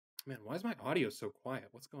Man, why is my audio so quiet?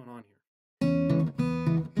 What's going on here?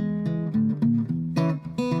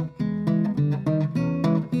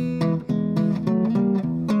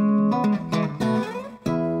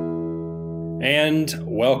 And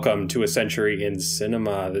welcome to A Century in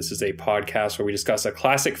Cinema. This is a podcast where we discuss a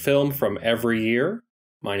classic film from every year.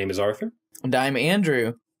 My name is Arthur. And I'm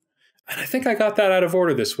Andrew. And I think I got that out of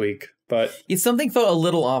order this week, but... Something felt a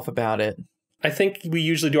little off about it. I think we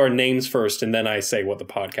usually do our names first, and then I say what the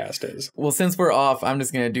podcast is. Well, since we're off, I'm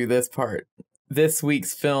just going to do this part. This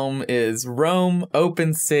week's film is Rome,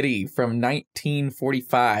 Open City from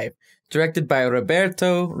 1945, directed by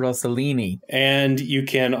Roberto Rossellini. And you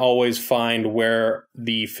can always find where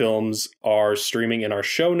the films are streaming in our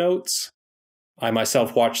show notes. I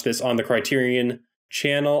myself watched this on the Criterion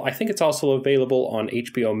channel. I think it's also available on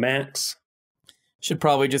HBO Max. Should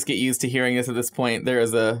probably just get used to hearing this at this point. There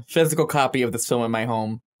is a physical copy of this film in my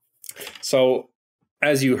home. So,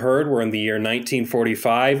 as you heard, we're in the year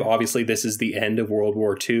 1945. Obviously, this is the end of World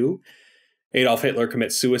War II. Adolf Hitler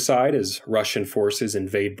commits suicide as Russian forces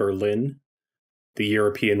invade Berlin. The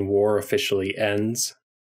European War officially ends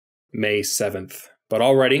May 7th. But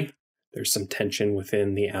already, there's some tension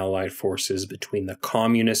within the Allied forces between the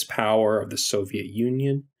communist power of the Soviet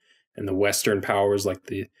Union and the Western powers like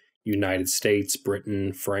the United States,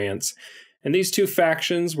 Britain, France. And these two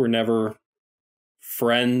factions were never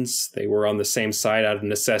friends. They were on the same side out of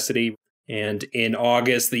necessity. And in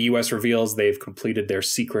August, the U.S. reveals they've completed their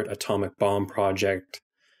secret atomic bomb project.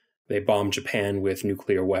 They bomb Japan with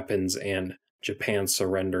nuclear weapons, and Japan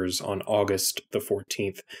surrenders on August the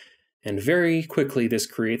 14th. And very quickly, this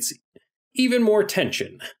creates even more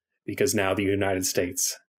tension, because now the United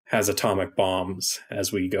States has atomic bombs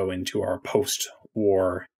as we go into our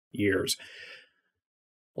post-war years.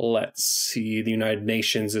 Let's see, the United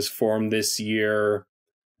Nations is formed this year.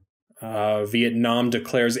 Vietnam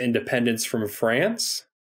declares independence from France,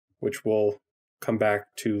 which we'll come back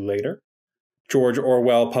to later. George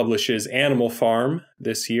Orwell publishes Animal Farm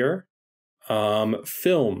this year.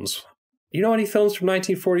 Films. You know any films from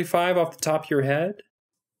 1945 off the top of your head?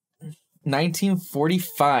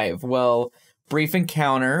 1945. Well, Brief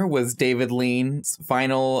Encounter was David Lean's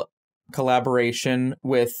final collaboration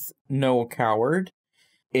with Noel Coward.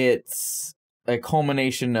 It's a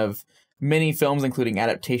culmination of many films, including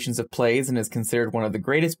adaptations of plays, and is considered one of the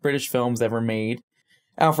greatest British films ever made.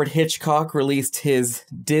 Alfred Hitchcock released his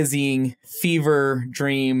dizzying fever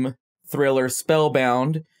dream thriller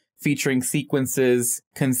Spellbound, featuring sequences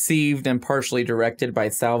conceived and partially directed by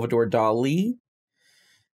Salvador Dali.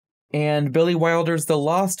 And Billy Wilder's The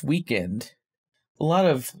Lost Weekend. A lot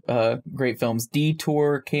of great films.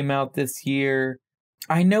 Detour came out this year.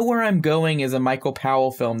 I Know Where I'm Going is a Michael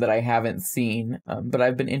Powell film that I haven't seen, but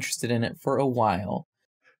I've been interested in it for a while.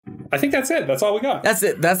 I think that's it. That's all we got. That's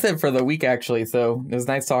it. That's it for the week, actually. So it was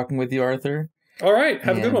nice talking with you, Arthur. All right.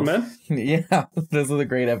 Have a good one, man. Yeah, this was a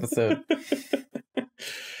great episode.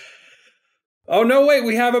 Oh, no, wait.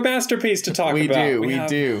 We have a masterpiece to talk about. We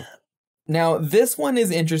do. Now, this one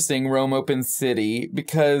is interesting, Rome Open City,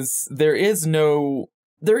 because there is no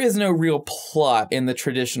real plot in the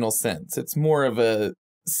traditional sense. It's more of a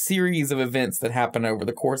series of events that happen over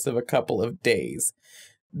the course of a couple of days.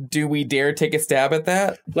 Do we dare take a stab at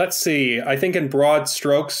that? Let's see. I think in broad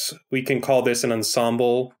strokes, we can call this an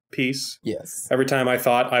ensemble piece. Yes. Every time I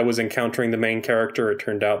thought I was encountering the main character, it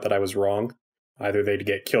turned out that I was wrong. Either they'd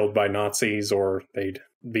get killed by Nazis or they'd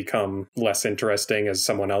become less interesting as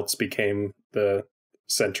someone else became the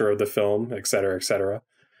center of the film, etc., etc.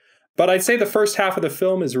 But I'd say the first half of the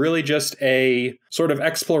film is really just a sort of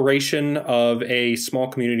exploration of a small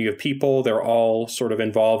community of people. They're all sort of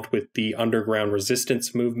involved with the underground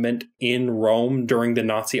resistance movement in Rome during the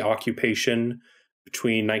Nazi occupation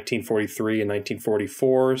between 1943 and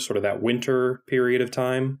 1944, sort of that winter period of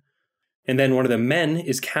time. And then one of the men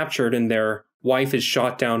is captured and their wife is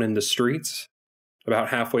shot down in the streets about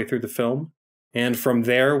halfway through the film. And from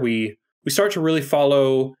there, we start to really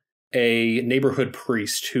follow a neighborhood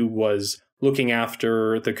priest who was looking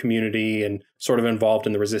after the community and sort of involved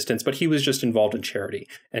in the resistance, but he was just involved in charity.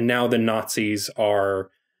 And now the Nazis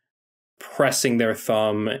are pressing their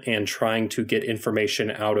thumb and trying to get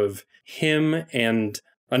information out of him and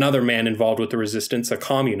another man involved with the resistance, a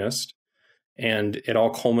communist. And it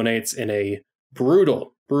all culminates in a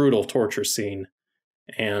brutal, brutal torture scene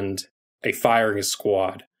and a firing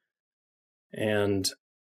squad. And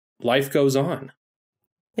life goes on.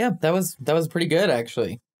 Yeah, that was pretty good,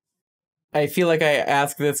 actually. I feel like I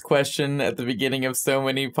ask this question at the beginning of so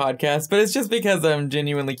many podcasts, but it's just because I'm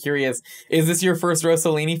genuinely curious. Is this your first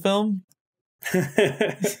Rossellini film?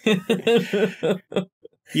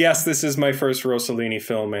 Yes, this is my first Rossellini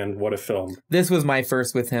film, and what a film. This was my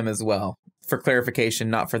first with him as well. For clarification,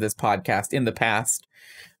 not for this podcast. In the past,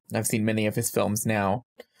 I've seen many of his films now.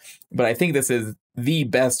 But I think this is the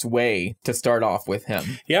best way to start off with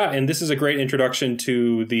him. Yeah, and this is a great introduction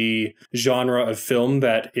to the genre of film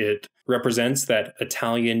that it represents, that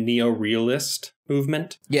Italian Neorealist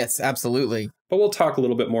movement. Yes, absolutely. But we'll talk a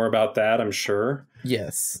little bit more about that, I'm sure.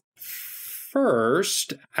 Yes.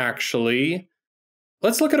 First, actually,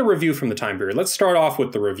 let's look at a review from the time period. Let's start off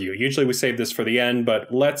with the review. Usually we save this for the end,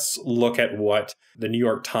 but let's look at what the New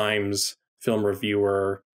York Times film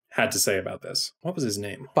reviewer had to say about this. What was his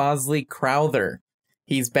name? Bosley Crowther.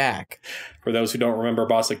 He's back. For those who don't remember,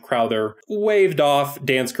 Bosley Crowther waved off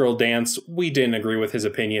Dance Girl Dance. We didn't agree with his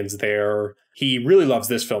opinions there. He really loves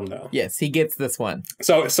this film, though. Yes, he gets this one.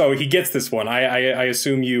 So he gets this one. I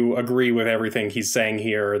assume you agree with everything he's saying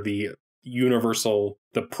here. The universal,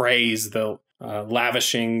 the praise, the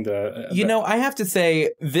lavishing, I have to say,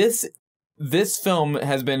 this film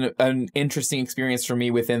has been an interesting experience for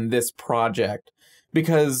me within this project.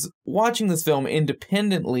 Because watching this film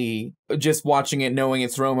independently, just watching it, knowing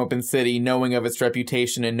it's Rome Open City, knowing of its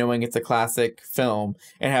reputation and knowing it's a classic film,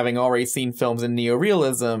 and having already seen films in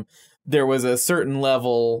neorealism, there was a certain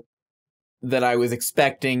level that I was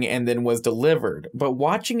expecting and then was delivered. But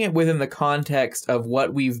watching it within the context of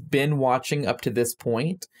what we've been watching up to this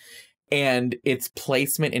point and its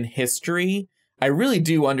placement in history, I really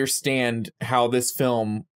do understand how this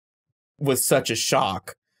film was such a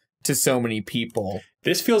shock to so many people.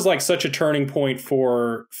 This feels like such a turning point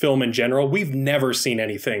for film in general. We've never seen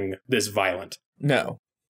anything this violent. No.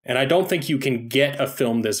 And I don't think you can get a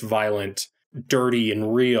film this violent, dirty,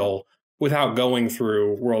 and real without going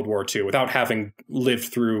through World War II, without having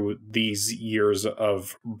lived through these years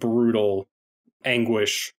of brutal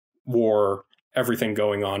anguish, war, everything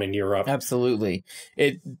going on in Europe. Absolutely.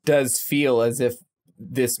 It does feel as if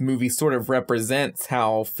this movie sort of represents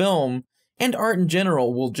how film and art in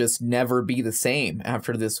general will just never be the same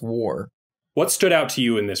after this war. What stood out to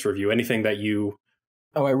you in this review? Anything that you...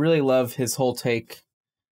 Oh, I really love his whole take.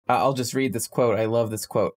 I'll just read this quote. I love this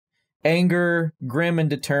quote. Anger, grim and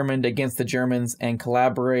determined against the Germans and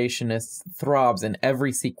collaborationists, throbs in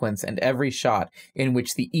every sequence and every shot in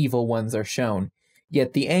which the evil ones are shown.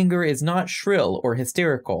 Yet the anger is not shrill or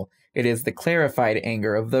hysterical. It is the clarified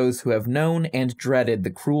anger of those who have known and dreaded the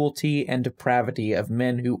cruelty and depravity of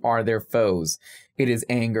men who are their foes. It is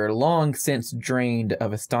anger long since drained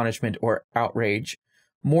of astonishment or outrage.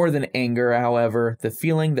 More than anger, however, the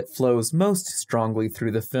feeling that flows most strongly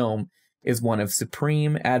through the film is one of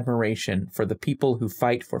supreme admiration for the people who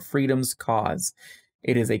fight for freedom's cause.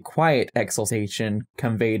 It is a quiet exultation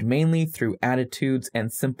conveyed mainly through attitudes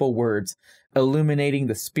and simple words, illuminating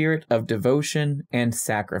the spirit of devotion and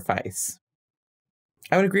sacrifice.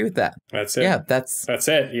 I would agree with that. That's it. Yeah, that's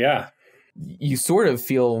it, yeah. You sort of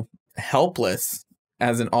feel helpless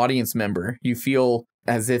as an audience member. You feel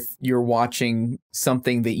as if you're watching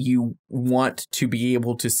something that you want to be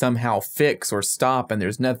able to somehow fix or stop, and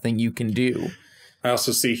there's nothing you can do. I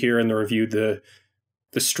also see here in the review the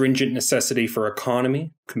stringent necessity for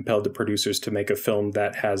economy compelled the producers to make a film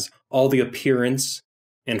that has all the appearance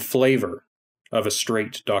and flavor of a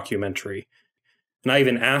straight documentary. And I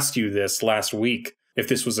even asked you this last week, if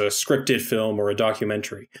this was a scripted film or a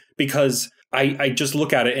documentary, because I just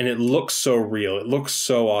look at it and it looks so real. It looks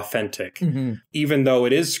so authentic, even though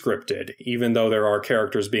it is scripted, even though there are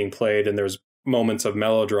characters being played and there's moments of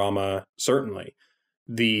melodrama, certainly.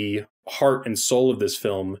 The heart and soul of this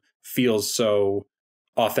film feels so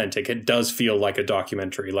authentic. It does feel like a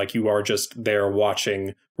documentary, like you are just there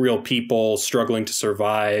watching real people struggling to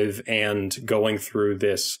survive and going through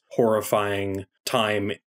this horrifying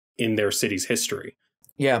time in their city's history.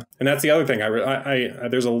 Yeah. And that's the other thing.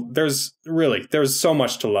 There's so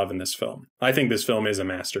much to love in this film. I think this film is a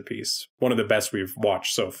masterpiece. One of the best we've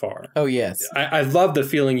watched so far. Oh, yes. I love the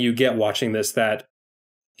feeling you get watching this, that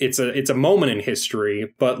it's a moment in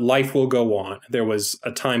history, but life will go on. There was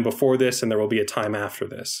a time before this and there will be a time after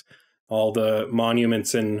this. All the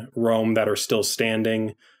monuments in Rome that are still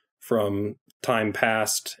standing from time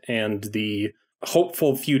past, and the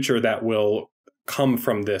hopeful future that will come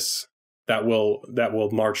from this, that will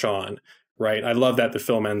march on, right? I love that the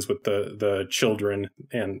film ends with the children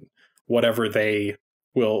and whatever they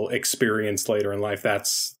will experience later in life.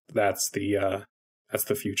 That's the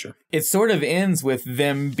future. It sort of ends with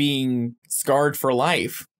them being scarred for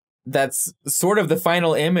life. That's sort of the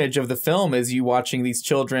final image of the film, is you watching these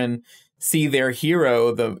children see their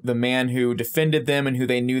hero, the man who defended them and who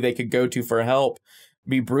they knew they could go to for help,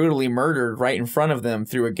 be brutally murdered right in front of them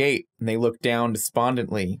through a gate, and they look down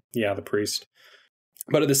despondently. Yeah, the priest.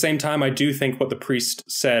 But at the same time, I do think what the priest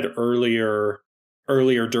said earlier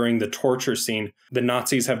during the torture scene, the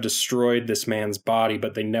Nazis have destroyed this man's body,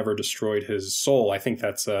 but they never destroyed his soul. I think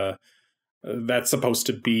that's supposed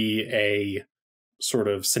to be a sort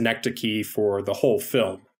of synecdoche for the whole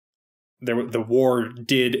film. The war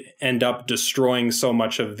did end up destroying so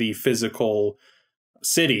much of the physical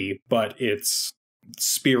city, but its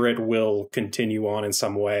spirit will continue on in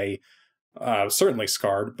some way. Certainly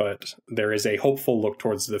scarred, but there is a hopeful look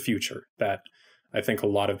towards the future that I think a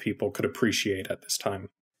lot of people could appreciate at this time.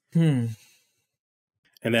 And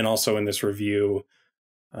then also in this review,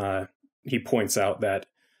 he points out that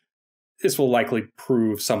this will likely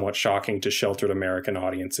prove somewhat shocking to sheltered American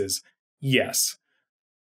audiences. Yes,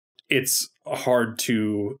 it's hard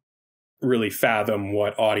to really fathom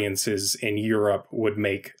what audiences in Europe would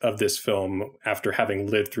make of this film after having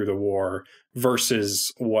lived through the war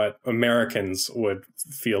versus what Americans would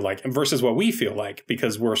feel like and versus what we feel like,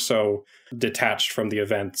 because we're so detached from the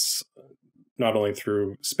events, not only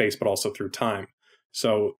through space, but also through time.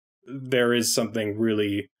 So there is something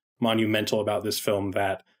really monumental about this film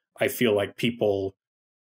that I feel like people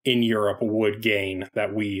in Europe would gain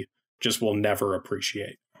that we just will never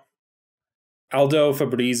appreciate. Aldo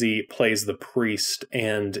Fabrizi plays the priest,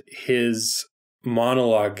 and his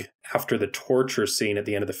monologue after the torture scene at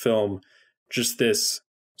the end of the film, just this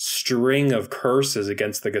string of curses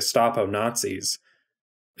against the Gestapo Nazis,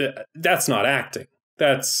 that's not acting.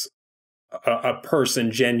 That's a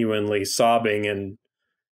person genuinely sobbing and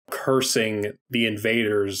cursing the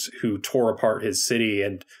invaders who tore apart his city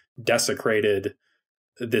and desecrated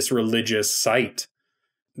this religious site.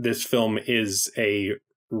 This film is a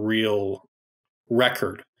real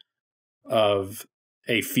record of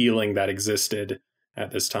a feeling that existed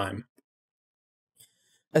at this time.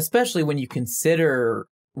 Especially when you consider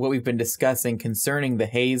what we've been discussing concerning the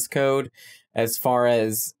Hays Code, as far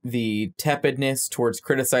as the tepidness towards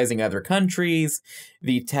criticizing other countries,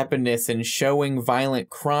 the tepidness in showing violent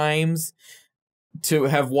crimes. To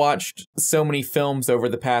have watched so many films over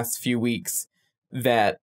the past few weeks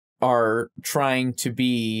that are trying to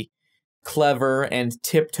be clever and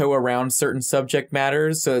tiptoe around certain subject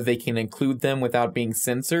matters so that they can include them without being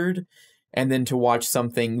censored, and then to watch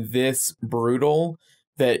something this brutal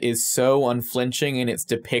that is so unflinching in its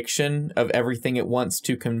depiction of everything it wants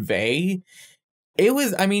to convey. It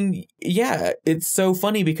was, I mean, yeah, it's so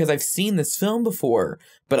funny because I've seen this film before,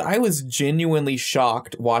 but I was genuinely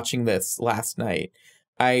shocked watching this last night.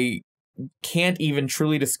 I can't even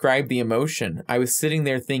truly describe the emotion. I was sitting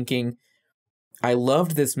there thinking, I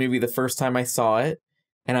loved this movie the first time I saw it,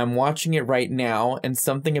 and I'm watching it right now, and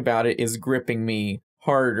something about it is gripping me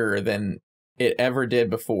harder than it ever did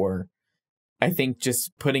before. I think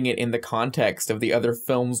just putting it in the context of the other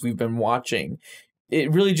films we've been watching,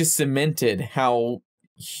 it really just cemented how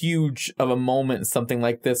huge of a moment something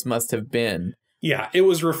like this must have been. Yeah, it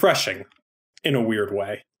was refreshing in a weird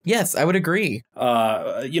way. Yes, I would agree.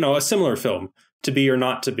 A similar film, To Be or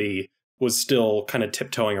Not to Be, was still kind of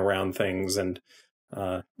tiptoeing around things, and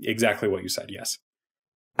exactly what you said, yes.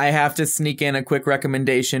 I have to sneak in a quick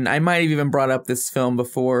recommendation. I might have even brought up this film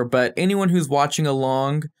before, but anyone who's watching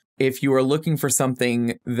along, if you are looking for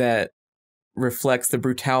something that reflects the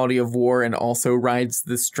brutality of war and also rides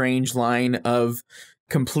the strange line of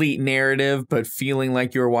complete narrative but feeling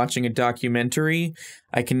like you're watching a documentary,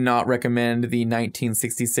 I cannot recommend the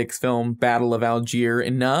 1966 film Battle of Algiers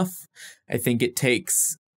enough. I think it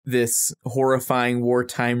takes this horrifying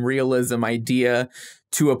wartime realism idea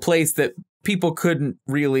to a place that people couldn't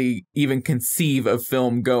really even conceive of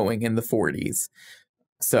film going in the 40s.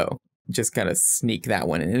 So just kind of sneak that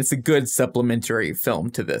one in. It's a good supplementary film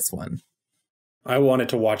to this one. I wanted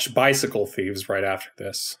to watch Bicycle Thieves right after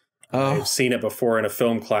this. Oh. I've seen it before in a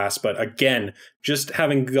film class, but again, just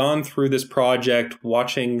having gone through this project,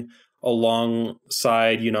 watching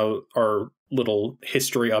alongside, our little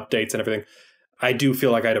history updates and everything, I do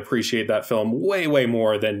feel like I'd appreciate that film way, way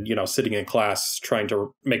more than, sitting in class trying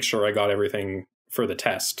to make sure I got everything for the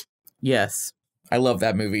test. Yes, I love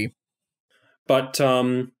that movie. But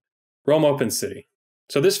Rome Open City.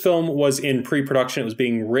 So this film was in pre-production. It was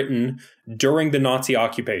being written during the Nazi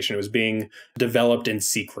occupation. It was being developed in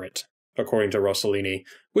secret, according to Rossellini,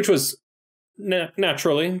 which was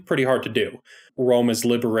naturally pretty hard to do. Rome is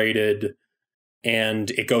liberated,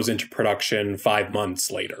 and it goes into production 5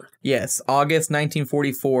 months later. Yes, August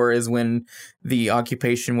 1944 is when the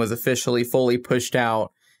occupation was officially fully pushed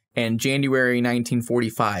out, and January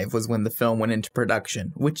 1945 was when the film went into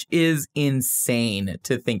production, which is insane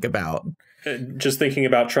to think about. Just thinking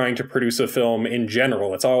about trying to produce a film in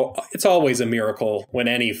general, it's always a miracle when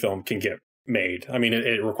any film can get made. I mean,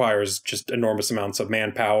 it requires just enormous amounts of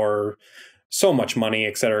manpower, so much money,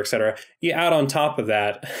 et cetera, et cetera. You add on top of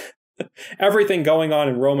that everything going on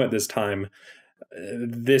in Rome at this time.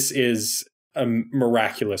 This is a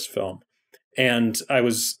miraculous film. And I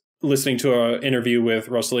was listening to an interview with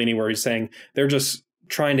Rossellini where he's saying they're just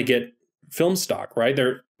trying to get film stock, right?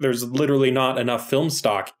 There's literally not enough film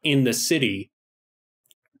stock in the city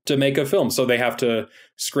to make a film. So they have to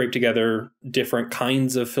scrape together different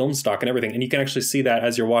kinds of film stock and everything. And you can actually see that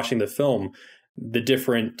as you're watching the film. The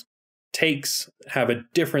different takes have a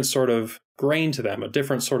different sort of grain to them, a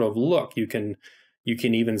different sort of look. You can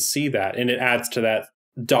even see that. And it adds to that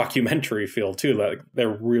documentary feel too. Like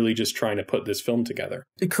they're really just trying to put this film together.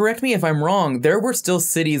 Correct me if I'm wrong. There were still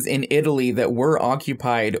cities in Italy that were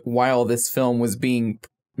occupied while this film was being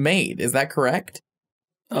made. Is that correct?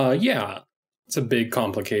 Yeah. It's a big,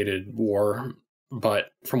 complicated war. But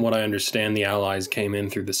from what I understand, the Allies came in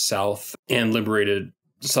through the south and liberated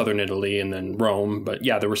southern Italy and then Rome. But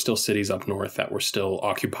yeah, there were still cities up north that were still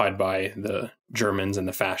occupied by the Germans and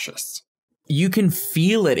the fascists. You can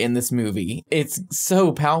feel it in this movie. It's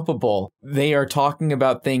so palpable. They are talking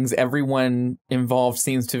about things everyone involved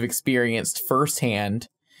seems to have experienced firsthand.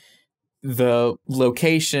 The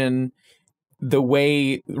location, the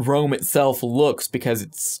way Rome itself looks, because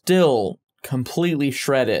it's still completely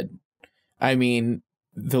shredded. I mean,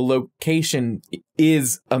 the location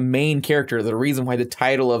is a main character. The reason why the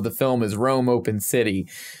title of the film is Rome Open City,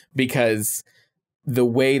 because the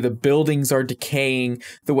way the buildings are decaying,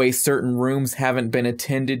 the way certain rooms haven't been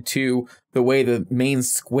attended to, the way the main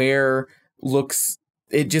square looks,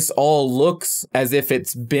 it just all looks as if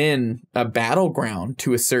it's been a battleground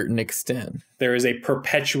to a certain extent. There is a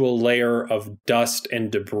perpetual layer of dust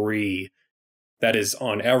and debris that is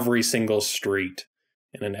on every single street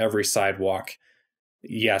and in every sidewalk.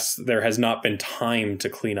 Yes, there has not been time to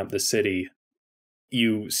clean up the city.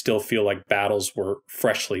 You still feel like battles were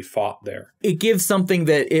freshly fought there. It gives something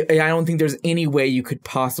that I don't think there's any way you could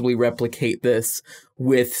possibly replicate this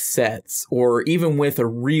with sets or even with a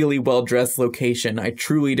really well-dressed location. I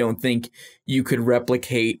truly don't think you could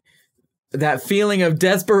replicate that feeling of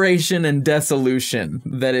desperation and dissolution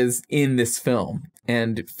that is in this film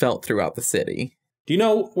and felt throughout the city. Do you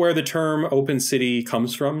know where the term open city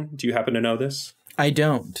comes from? Do you happen to know this? I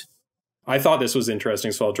don't. I thought this was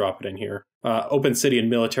interesting, so I'll drop it in here. Open city in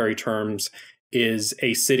military terms is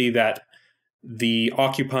a city that the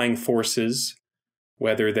occupying forces,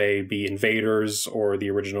 whether they be invaders or the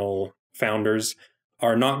original founders,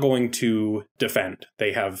 are not going to defend.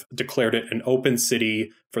 They have declared it an open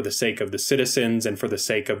city for the sake of the citizens and for the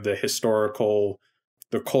sake of the historical,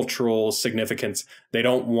 the cultural significance. They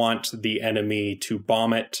don't want the enemy to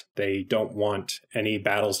bomb it. They don't want any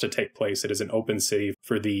battles to take place. It is an open city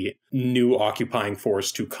for the new occupying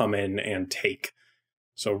force to come in and take.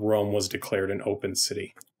 So Rome was declared an open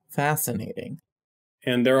city. Fascinating.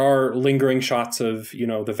 And there are lingering shots of,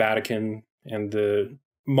 the Vatican and the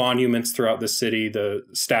monuments throughout the city, the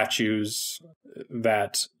statues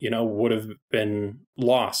that, would have been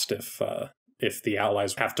lost if the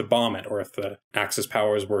Allies have to bomb it, or if the Axis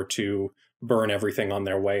powers were to burn everything on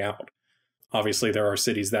their way out. Obviously, there are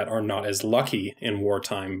cities that are not as lucky in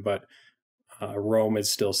wartime, but Rome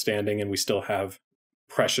is still standing, and we still have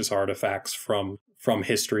precious artifacts from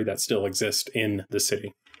history that still exist in the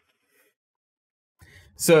city.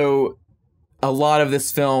 So, a lot of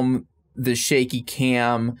this film, the shaky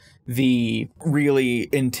cam, the really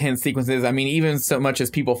intense sequences, I mean, even so much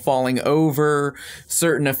as people falling over,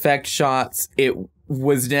 certain effect shots, it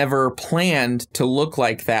was never planned to look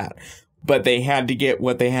like that. But they had to get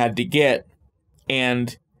what they had to get.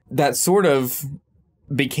 And that sort of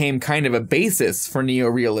became kind of a basis for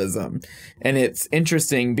neorealism. And it's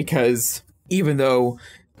interesting because even though,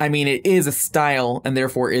 I mean, it is a style and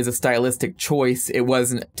therefore is a stylistic choice, it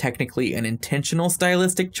wasn't technically an intentional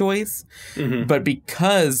stylistic choice. Mm-hmm. But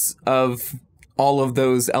because of all of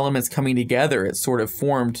those elements coming together, it sort of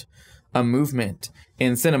formed a movement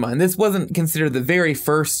in cinema. And this wasn't considered the very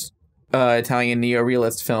first Italian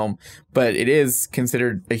neorealist film, but it is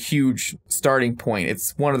considered a huge starting point.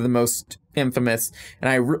 It's one of the most infamous,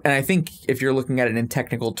 and I think if you're looking at it in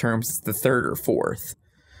technical terms, it's the third or fourth.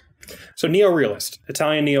 So neorealist,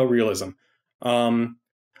 Italian neorealism,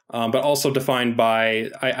 but also defined by,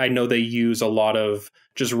 I know they use a lot of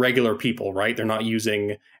just regular people, right? They're not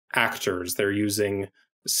using actors. They're using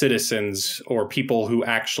citizens or people who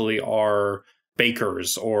actually are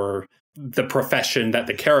bakers or the profession that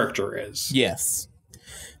the character is. Yes.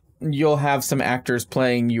 You'll have some actors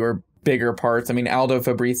playing your bigger parts. I mean, Aldo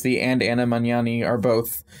Fabrizi and Anna Magnani are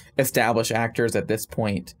both established actors at this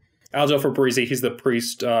point. Aldo Parisi, he's the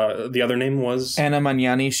priest. The other name was? Anna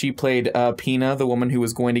Magnani. She played Pina, the woman who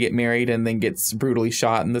was going to get married and then gets brutally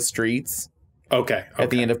shot in the streets. Okay. At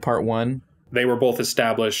the end of part 1. They were both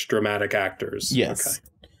established dramatic actors. Yes. Okay.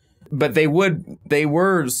 But they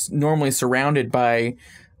were normally surrounded by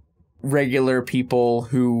regular people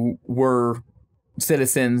who were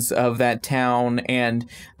citizens of that town, and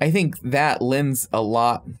I think that lends a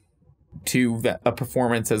lot to a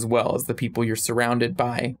performance as well, as the people you're surrounded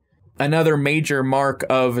by. Another major mark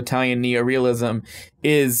of Italian neorealism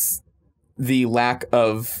is the lack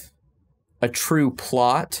of a true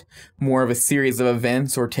plot, more of a series of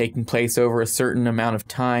events or taking place over a certain amount of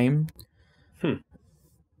time.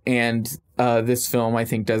 And this film, I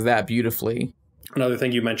think, does that beautifully. Another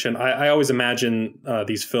thing you mentioned, I always imagine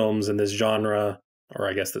these films and this genre, or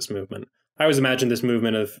I guess this movement. I always imagine this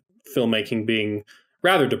movement of filmmaking being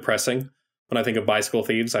rather depressing. When I think of Bicycle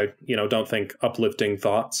Thieves, I don't think uplifting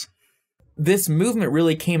thoughts. This movement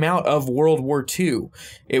really came out of World War II.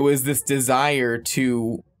 It was this desire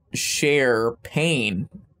to share pain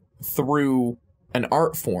through an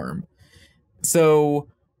art form. So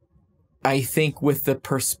I think with the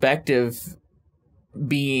perspective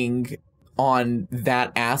being on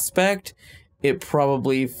that aspect, it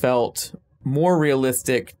probably felt more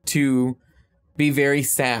realistic to be very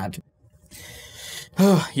sad.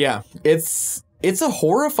 Yeah, it's a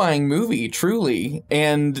horrifying movie, truly,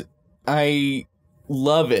 and I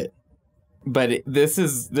love it. But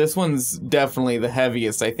this one's definitely the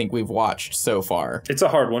heaviest I think we've watched so far. It's a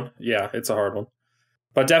hard one. Yeah, it's a hard one.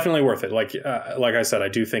 But definitely worth it. Like I said, I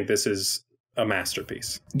do think this is a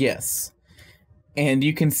masterpiece. Yes. And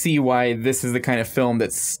you can see why this is the kind of film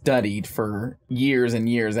that's studied for years and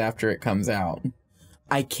years after it comes out.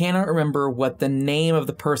 I cannot remember what the name of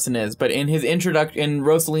the person is, but in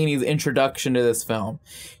Rossellini's introduction to this film,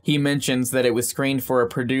 he mentions that it was screened for a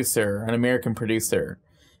producer, an American producer,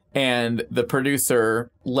 and the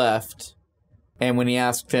producer left. And when he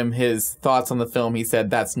asked him his thoughts on the film, he said,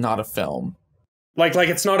 "That's not a film." Like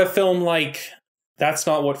it's not a film. Like, that's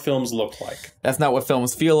not what films look like. That's not what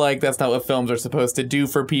films feel like. That's not what films are supposed to do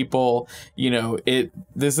for people.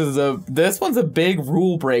 This one's a big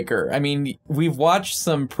rule breaker. I mean, we've watched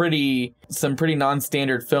some pretty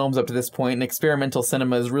non-standard films up to this point, and experimental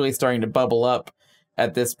cinema is really starting to bubble up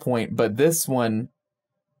at this point. But this one,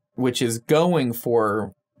 which is going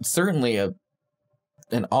for certainly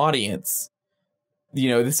an audience,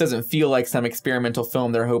 this doesn't feel like some experimental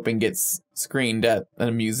film they're hoping gets screened at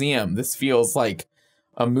a museum. This feels like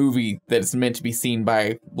a movie that's meant to be seen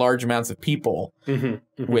by large amounts of people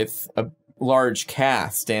with a large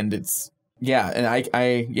cast. And I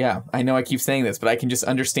know I keep saying this, but I can just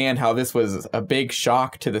understand how this was a big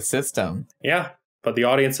shock to the system. Yeah, but the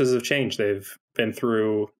audiences have changed. They've been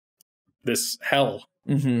through this hell.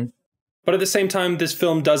 Mm-hmm. But at the same time, this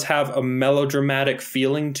film does have a melodramatic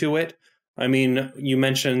feeling to it. I mean, you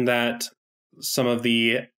mentioned that some of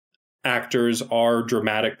the actors are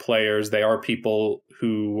dramatic players. They are people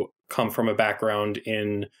who come from a background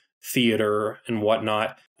in theater and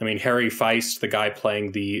whatnot. I mean, Harry Feist, the guy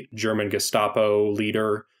playing the German Gestapo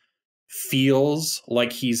leader, feels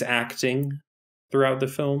like he's acting throughout the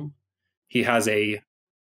film. He has a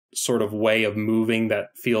sort of way of moving that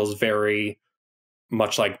feels very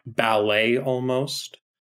much like ballet almost.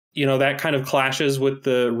 That kind of clashes with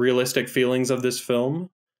the realistic feelings of this film.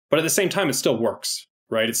 But at the same time, it still works,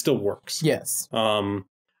 right? It still works. Yes.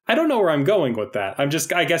 I don't know where I'm going with that. I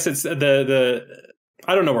guess it's I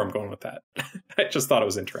don't know where I'm going with that. I just thought it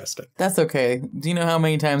was interesting. That's okay. Do you know how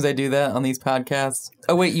many times I do that on these podcasts?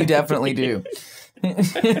 Oh, wait, you definitely do.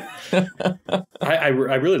 I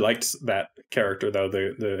really liked that character, though,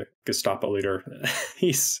 the Gestapo leader.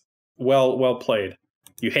 He's well played.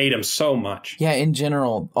 You hate him so much. Yeah, in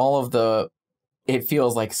general, it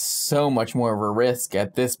feels like so much more of a risk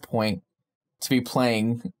at this point to be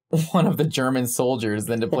playing one of the German soldiers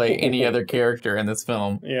than to play any other character in this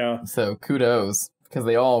film. Yeah. So kudos, because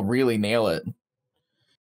they all really nail it.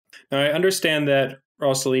 Now, I understand that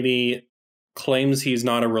Rossellini claims he's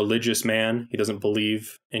not a religious man. He doesn't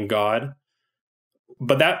believe in God.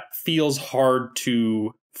 But that feels hard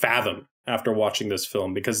to fathom after watching this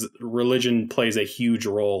film, because religion plays a huge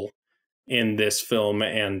role in this film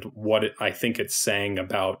and what I think it's saying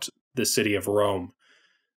about the city of Rome,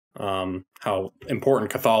 how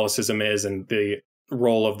important Catholicism is and the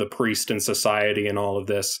role of the priest in society and all of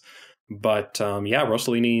this. But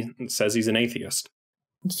Rossellini says he's an atheist.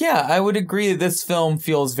 Yeah, I would agree that this film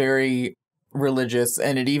feels very religious,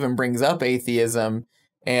 and it even brings up atheism,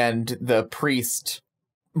 and the priest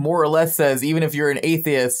more or less says, even if you're an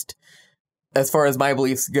atheist, as far as my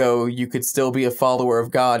beliefs go, you could still be a follower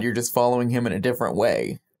of God. You're just following him in a different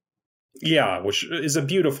way. Yeah, which is a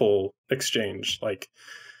beautiful exchange. Like,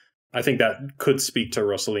 I think that could speak to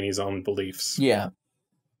Rossellini's own beliefs. Yeah.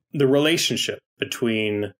 The relationship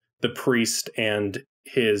between the priest and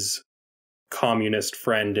his communist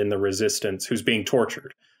friend in the resistance who's being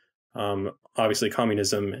tortured. Obviously,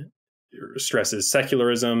 communism stresses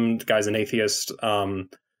secularism. The guy's an atheist,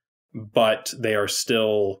 but they are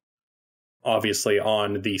still obviously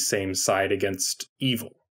on the same side against evil.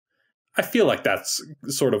 I feel like that's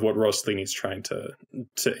sort of what Rossellini's trying to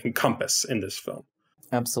encompass in this film.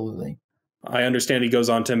 Absolutely. I understand he goes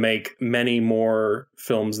on to make many more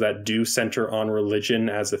films that do center on religion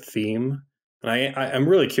as a theme. And I'm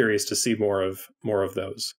really curious to see more of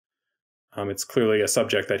those. It's clearly a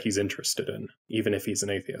subject that he's interested in, even if he's an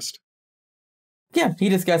atheist. Yeah, he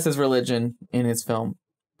discusses religion in his film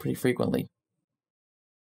pretty frequently.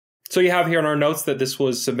 So you have here in our notes that this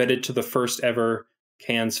was submitted to the first ever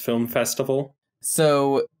Cannes Film Festival.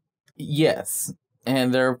 So, yes.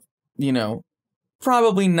 And they're,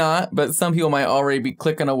 probably not, but some people might already be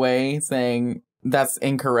clicking away saying that's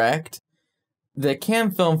incorrect. The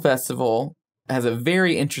Cannes Film Festival has a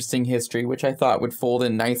very interesting history, which I thought would fold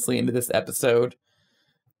in nicely into this episode.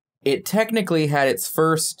 It technically had its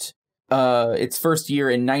first year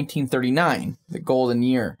in 1939, the golden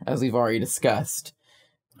year, as we've already discussed.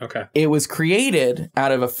 Okay. It was created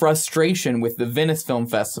out of a frustration with the Venice Film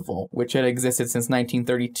Festival, which had existed since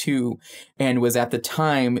 1932 and was at the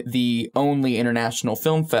time the only international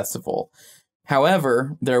film festival.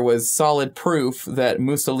 However, there was solid proof that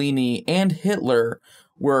Mussolini and Hitler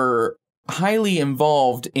were highly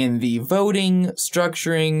involved in the voting,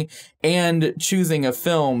 structuring, and choosing of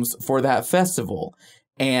films for that festival.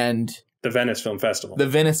 And the Venice Film Festival. The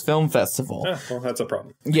Venice Film Festival. Yeah, well, that's a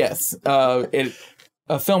problem. Yes.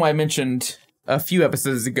 A film I mentioned a few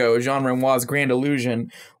episodes ago, Jean Renoir's Grand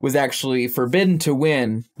Illusion, was actually forbidden to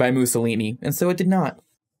win by Mussolini, and so it did not.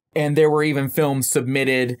 And there were even films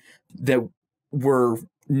submitted that were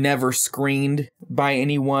never screened by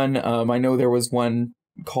anyone. I know there was one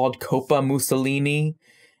called Coppa Mussolini,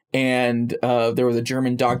 and there was a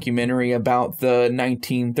German documentary about the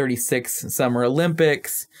 1936 Summer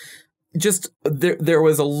Olympics. Just, there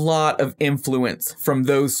was a lot of influence from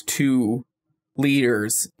those two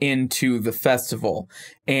leaders into the festival,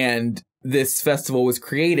 and this festival was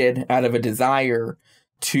created out of a desire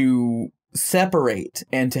to separate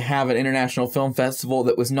and to have an international film festival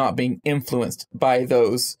that was not being influenced by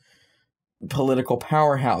those political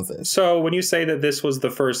powerhouses. So when you say that this was the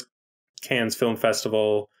first Cannes Film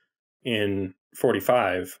Festival in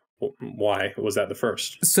 45, why was that the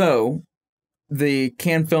first? So the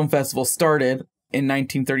Cannes Film Festival started in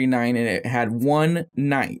 1939, and it had one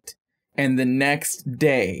night. And the next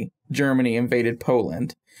day, Germany invaded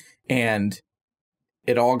Poland, and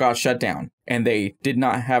it all got shut down. And they did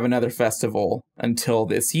not have another festival until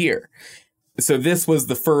this year. So this was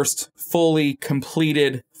the first fully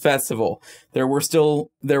completed festival. There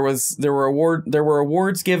were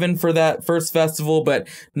awards given for that first festival, but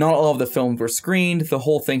not all of the films were screened. The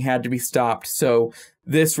whole thing had to be stopped. So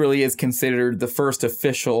this really is considered the first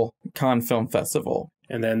official Cannes Film Festival.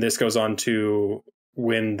 And then this goes on to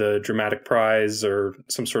win the dramatic prize or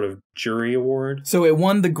some sort of jury award? So it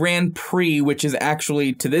won the Grand Prix, which is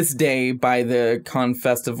actually to this day by the Cannes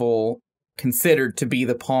Festival considered to be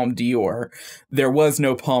the Palme d'Or. There was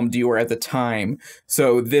no Palme d'Or at the time,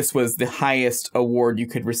 so this was the highest award you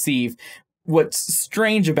could receive. What's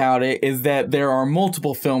strange about it is that there are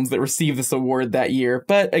multiple films that received this award that year,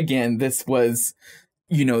 but again, this was,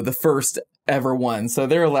 the first ever one, so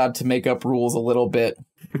they're allowed to make up rules a little bit.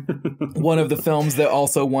 One of the films that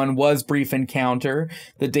also won was Brief Encounter,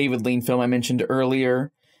 the David Lean film I mentioned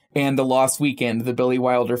earlier, and The Lost Weekend, the Billy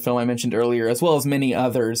Wilder film I mentioned earlier, as well as many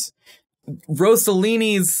others.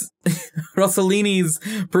 Rossellini's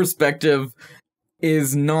perspective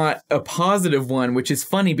is not a positive one, which is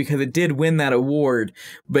funny because it did win that award,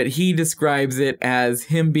 but he describes it as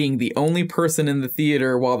him being the only person in the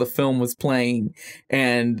theater while the film was playing,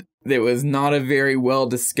 and it was not a very well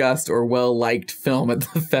discussed or well liked film at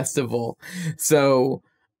the festival. So,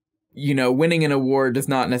 winning an award does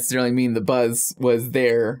not necessarily mean the buzz was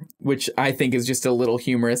there, which I think is just a little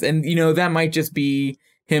humorous. And, that might just be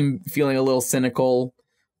him feeling a little cynical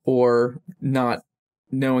or not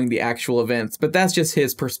knowing the actual events, but that's just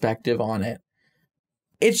his perspective on it.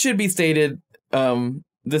 It should be stated,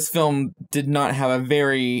 this film did not have a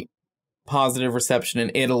very positive reception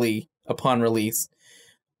in Italy upon release,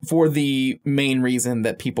 for the main reason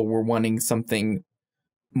that people were wanting something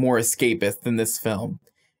more escapist than this film.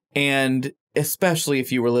 And especially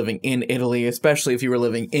if you were living in Italy, especially if you were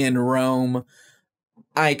living in Rome,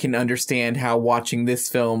 I can understand how watching this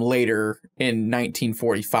film later in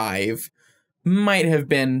 1945 might have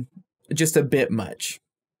been just a bit much.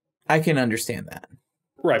 I can understand that.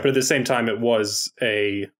 Right, but at the same time, it was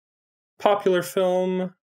a popular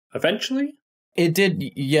film eventually. It did,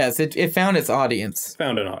 yes, it found its audience.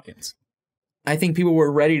 Found an audience. I think people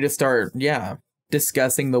were ready to start,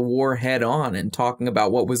 discussing the war head on and talking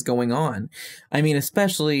about what was going on. I mean,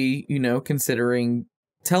 especially, considering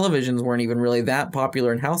televisions weren't even really that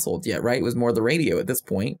popular in households yet, right? It was more the radio at this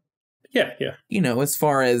point. Yeah. As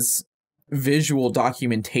far as visual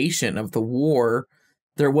documentation of the war,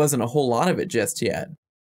 there wasn't a whole lot of it just yet.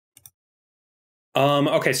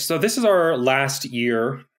 Okay, so this is our last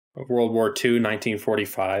year of World War II,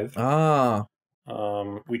 1945.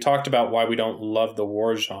 We talked about why we don't love the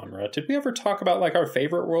war genre. Did we ever talk about our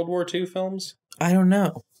favorite World War II films? I don't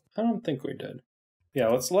know. I don't think we did. Yeah,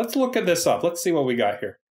 let's look at this up. Let's see what we got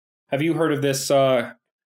here. Have you heard of this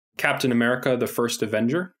Captain America: The First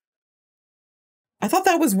Avenger? I thought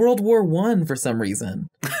that was World War I for some reason.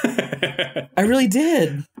 I really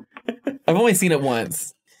did. I've only seen it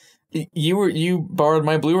once. You borrowed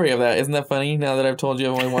my Blu-ray of that. Isn't that funny? Now that I've told you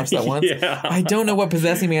I've only watched that once. Yeah. I don't know what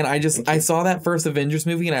possessed me, man. I saw that first Avengers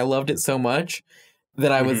movie and I loved it so much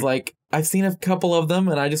that I was like, I've seen a couple of them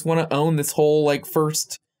and I just want to own this whole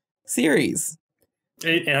first series.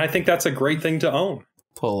 And I think that's a great thing to own.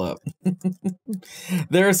 Pull up.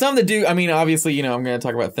 There are some that do. I mean, obviously, I'm going to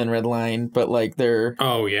talk about Thin Red Line, but they're.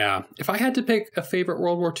 Oh yeah. If I had to pick a favorite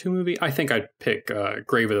World War II movie, I think I'd pick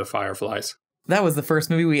Grave of the Fireflies. That was the first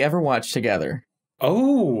movie we ever watched together.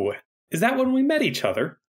 Oh, is that when we met each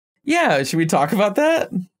other? Yeah, should we talk about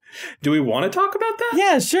that? Do we want to talk about that?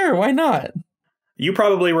 Yeah, sure, why not? You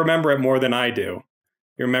probably remember it more than I do.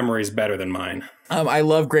 Your memory's better than mine. I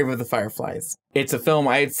love Grave of the Fireflies. It's a film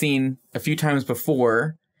I had seen a few times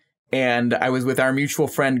before, and I was with our mutual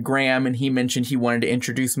friend Graham, and he mentioned he wanted to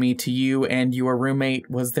introduce me to you and your roommate.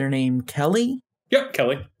 Was their name Kelly? Yep,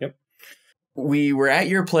 Kelly. Yep. We were at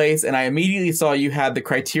your place, and I immediately saw you had the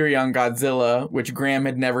Criterion Godzilla, which Graham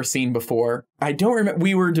had never seen before. I don't remember.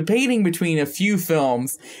 We were debating between a few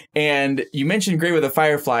films, and you mentioned Grave of the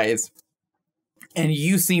Fireflies, and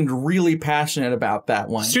you seemed really passionate about that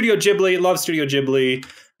one. Studio Ghibli. Love Studio Ghibli.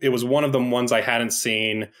 It was one of the ones I hadn't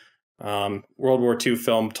seen. World War II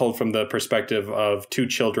film told from the perspective of two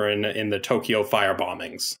children in the Tokyo fire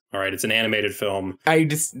bombings. All right, it's an animated film.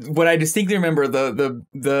 What I distinctly remember,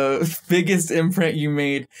 the biggest imprint you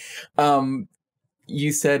made,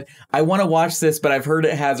 you said, I want to watch this, but I've heard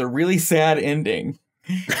it has a really sad ending.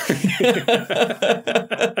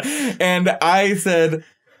 And I said,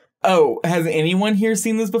 oh, has anyone here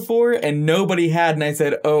seen this before? And nobody had. And I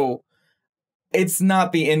said, oh, it's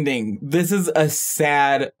not the ending. This is a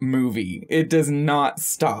sad movie. It does not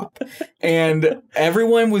stop. And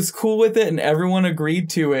everyone was cool with it and everyone agreed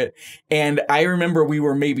to it. And I remember we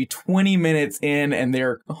were maybe 20 minutes in and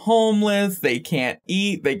they're homeless. They can't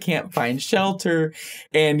eat. They can't find shelter.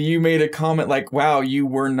 And you made a comment like, wow, you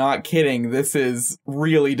were not kidding. This is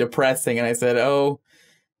really depressing. And I said, oh,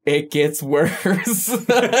 it gets worse.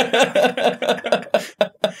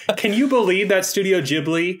 Can you believe that Studio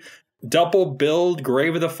Ghibli double billed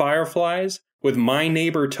Grave of the Fireflies with My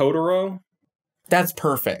Neighbor Totoro? That's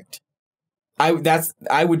perfect. I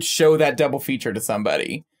would show that double feature to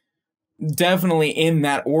somebody. Definitely in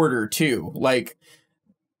that order too.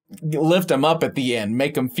 Lift them up at the end,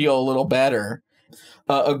 make them feel a little better.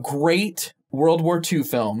 A great World War II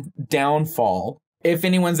film, Downfall. If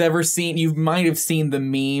anyone's ever seen, you might have seen the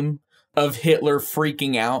meme of Hitler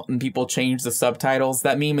freaking out and people change the subtitles.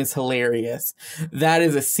 That meme is hilarious. That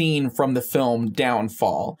is a scene from the film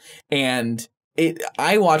Downfall. And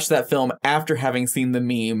I watched that film after having seen the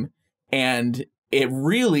meme, and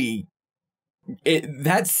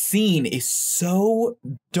that scene is so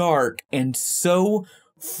dark and so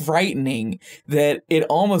frightening that it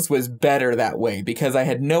almost was better that way, because I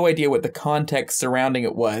had no idea what the context surrounding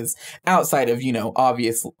it was outside of,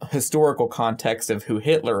 obvious historical context of who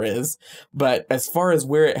Hitler is. But as far as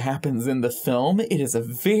where it happens in the film, it is a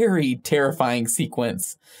very terrifying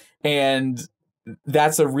sequence. And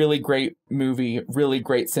that's a really great movie, really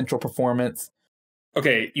great central performance.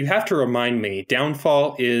 Okay, you have to remind me,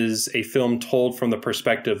 Downfall is a film told from the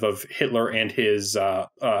perspective of Hitler and his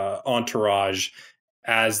entourage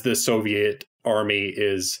as the Soviet army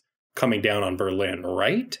is coming down on Berlin,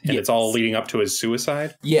 right? And Yes. It's all leading up to his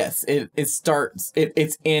suicide? Yes,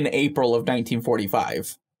 it's in April of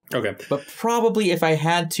 1945. Okay. But probably if I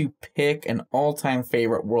had to pick an all-time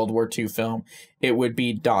favorite World War II film, it would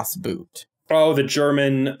be Das Boot. Oh, the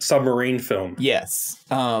German submarine film. Yes.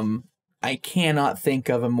 I cannot think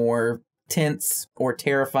of a more tense or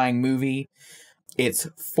terrifying movie. It's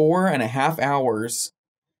 4.5 hours.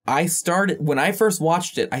 When I first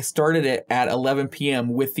watched it, I started it at 11 p.m.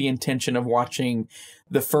 with the intention of watching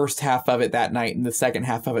the first half of it that night and the second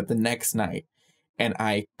half of it the next night. And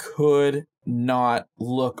I could not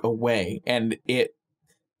look away. And it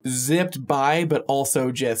zipped by, but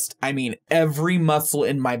also just, I mean, every muscle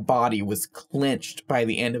in my body was clenched by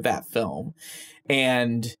the end of that film.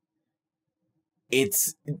 And it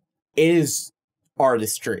is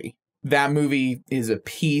artistry. That movie is a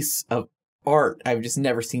piece of art. I've just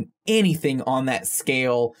never seen anything on that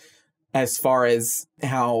scale as far as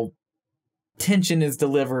how tension is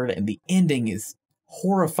delivered, and the ending is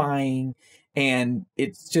horrifying, and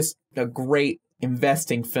it's just a great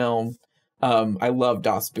investing film. I love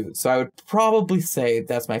Das Boot, so I would probably say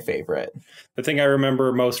that's my favorite. The thing I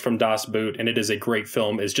remember most from Das Boot, and it is a great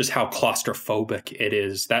film, is just how claustrophobic it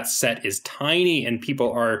is. That set is tiny, and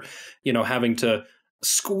people are, having to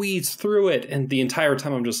squeeze through it, and the entire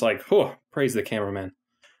time I'm just like, oh, praise the cameraman.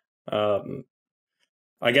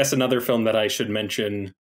 I guess another film that I should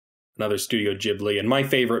mention, another Studio Ghibli, and my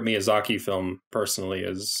favorite Miyazaki film personally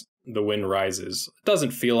is The Wind Rises. It doesn't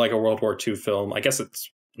feel like a World War II film. I guess it's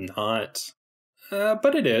not,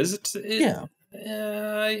 but it is. The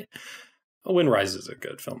Wind Rises is a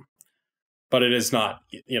good film, but it is not,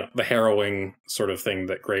 the harrowing sort of thing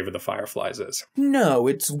that Grave of the Fireflies is. No,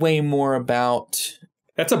 it's way more about...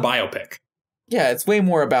 That's a biopic. Yeah, it's way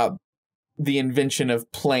more about the invention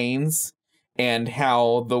of planes and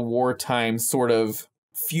how the wartime sort of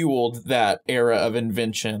fueled that era of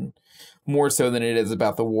invention, more so than it is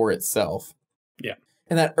about the war itself. Yeah.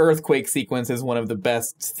 And that earthquake sequence is one of the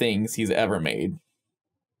best things he's ever made.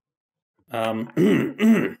 Well,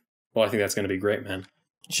 I think that's going to be great, man.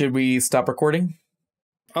 Should we stop recording?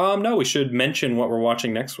 No, we should mention what we're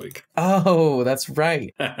watching next week. Oh, that's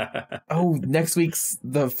right. Oh, next week's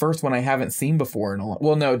the first one I haven't seen before.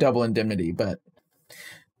 Well, no, Double Indemnity, but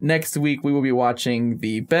next week we will be watching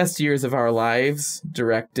The Best Years of Our Lives,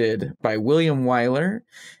 directed by William Wyler,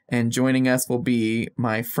 and joining us will be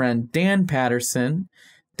my friend Dan Patterson.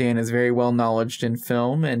 Dan is very well knowledged in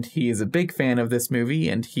film, and he is a big fan of this movie,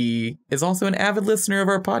 and he is also an avid listener of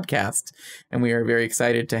our podcast, and we are very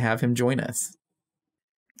excited to have him join us.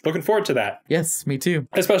 Looking forward to that. Yes, me too.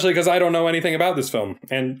 Especially because I don't know anything about this film,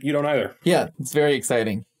 and you don't either. Yeah, it's very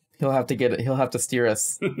exciting. He'll have to get it. He'll have to steer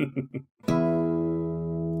us.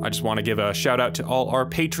 I just want to give a shout out to all our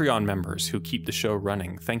Patreon members who keep the show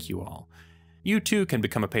running. Thank you all. You too can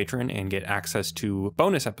become a patron and get access to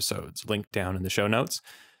bonus episodes linked down in the show notes.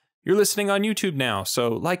 You're listening on YouTube now, so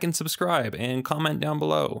like and subscribe and comment down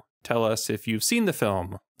below. Tell us if you've seen the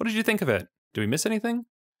film. What did you think of it? Did we miss anything?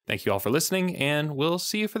 Thank you all for listening, and we'll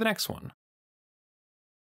see you for the next one.